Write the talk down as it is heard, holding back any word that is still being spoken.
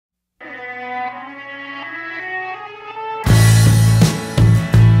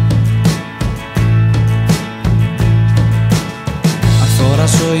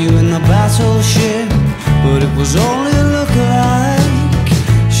battleship, but it was only a look-alike.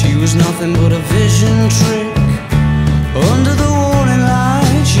 She was nothing but a vision trick. Under the warning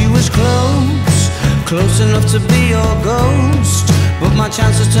light, she was close, close enough to be your ghost. But my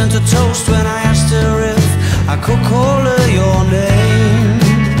chances turned to toast when I asked her if I could call her your name.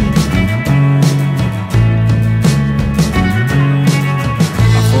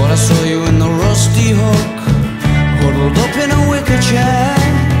 I thought I saw you in the rusty hook, huddled up in a wicker chair.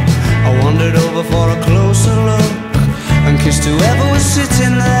 I wandered over for a closer look and kissed whoever was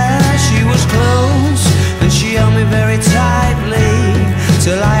sitting there. She was close and she held me very tightly,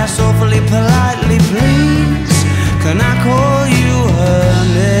 till I asked awfully politely, please, can I call you her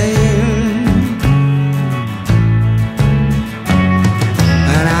name?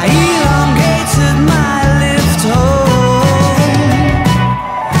 And I elongated my lift home.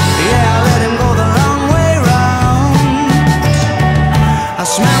 Yeah, I let him go the long way round. I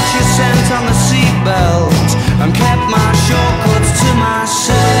smelt your scent on the seatbelt and kept my shortcuts to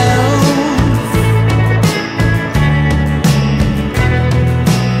myself.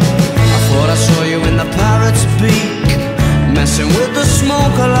 I thought I saw you in the parrot's beak, messing with the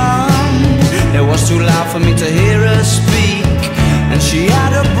smoke alarm. It was too loud for me to hear her speak, and she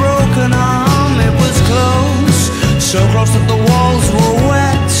had a broken arm. It was close, so close that the walls were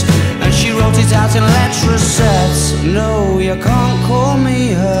wet, and she wrote it out in letters set. No, you can't call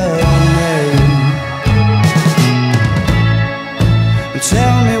me her name.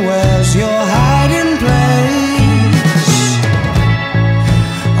 Tell me, where's your hiding place?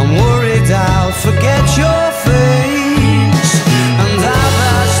 I'm worried I'll forget your face, and I've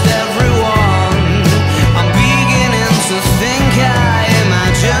asked everyone. I'm beginning to think I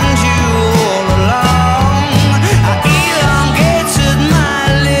imagined you all along. I elongated my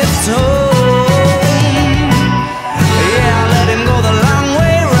lift home. Yeah, I let him go the long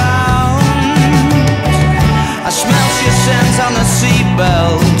way round. I smelt your scent on the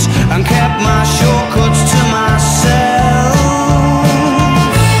seatbelt and kept my shortcuts to myself.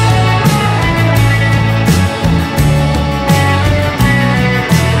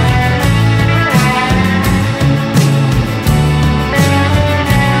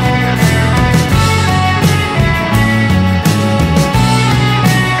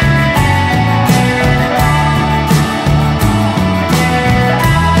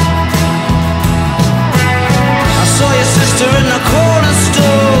 I saw your sister in the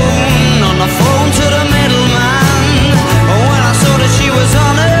cornerstone, on the phone to the middleman. Oh, when I saw that she was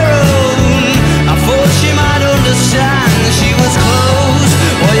on her own, I thought she might understand. She was close,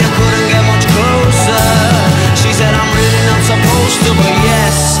 well, you couldn't get much closer. She said, I'm really not supposed to, but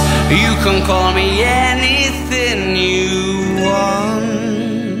yes, you can call me any